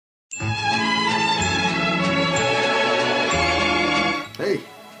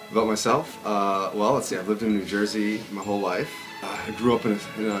About myself? Well, let's see, I've lived in New Jersey my whole life. I grew up in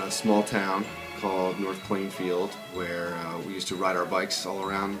a small town called North Plainfield, where we used to ride our bikes all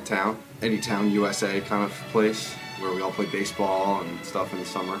around town. Anytown, USA kind of place, where we all played baseball and stuff in the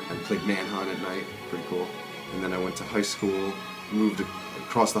summer, and played manhunt at night. Pretty cool. And then I went to high school, moved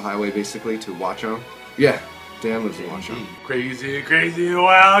across the highway basically to Watchung. Yeah, Dan lives in Watchung. Crazy, crazy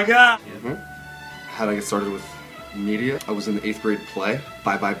wild guy! How did I get started with media? I was in the 8th grade play,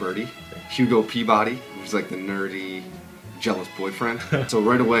 Bye Bye Birdie. Hugo Peabody, who was like the nerdy, jealous boyfriend. So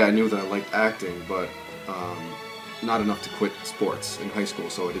right away I knew that I liked acting, but not enough to quit sports in high school,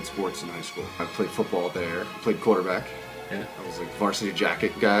 so I did sports in high school. I played football there, played quarterback. Yeah. I was like varsity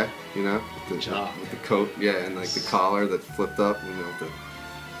jacket guy, you know, with the coat, yeah, and like the collar that flipped up, you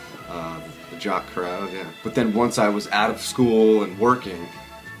know, the jock crowd, yeah. But then once I was out of school and working,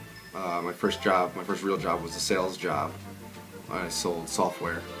 my first real job was a sales job. I sold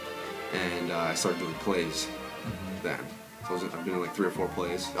software, and I started doing plays then. So I've been in like 3 or 4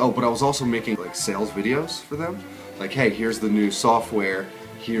 plays. Oh, but I was also making like sales videos for them. Like, hey, here's the new software,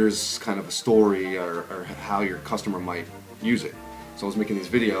 here's kind of a story or how your customer might use it. So I was making these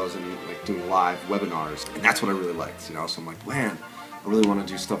videos and like doing live webinars, and that's what I really liked, you know. So I'm like, man, I really want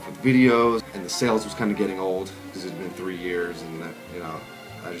to do stuff with videos, and the sales was kind of getting old because it had been 3 years, and that, you know,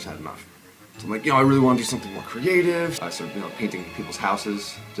 I just had enough. So I'm like, you know, I really want to do something more creative. I started, you know, painting people's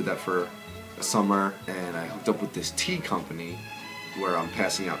houses. Did that for a summer, and I hooked up with this tea company where I'm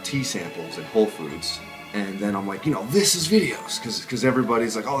passing out tea samples at Whole Foods. And then I'm like, you know, this is videos, because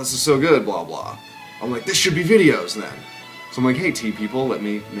everybody's like, oh, this is so good, blah, blah. I'm like, this should be videos then. So I'm like, hey, tea people, let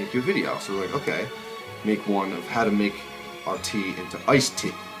me make you a video. So we're like, okay, make one of how to make our tea into iced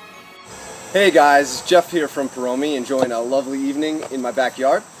tea. Hey guys, it's Jeff here from Paromi, enjoying a lovely evening in my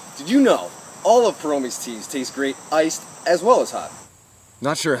backyard. Did you know all of Paromi's teas taste great iced as well as hot?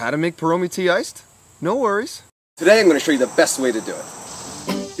 Not sure how to make Paromi tea iced? No worries. Today I'm going to show you the best way to do it.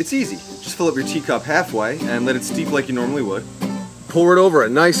 It's easy. Just fill up your teacup halfway and let it steep like you normally would. Pour it over a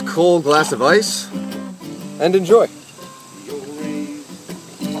nice cold glass of ice and enjoy.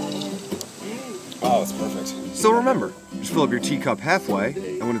 Oh, it's perfect. So remember, just fill up your teacup halfway,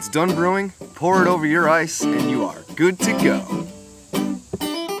 and when it's done brewing, pour it over your ice and you are good to go.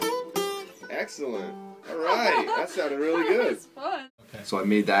 Excellent. All right, that sounded really good. That was fun. Okay. So I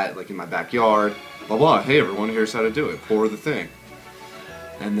made that like in my backyard. Blah blah. Hey everyone, here's how to do it. Pour the thing,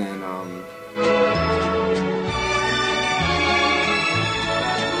 and then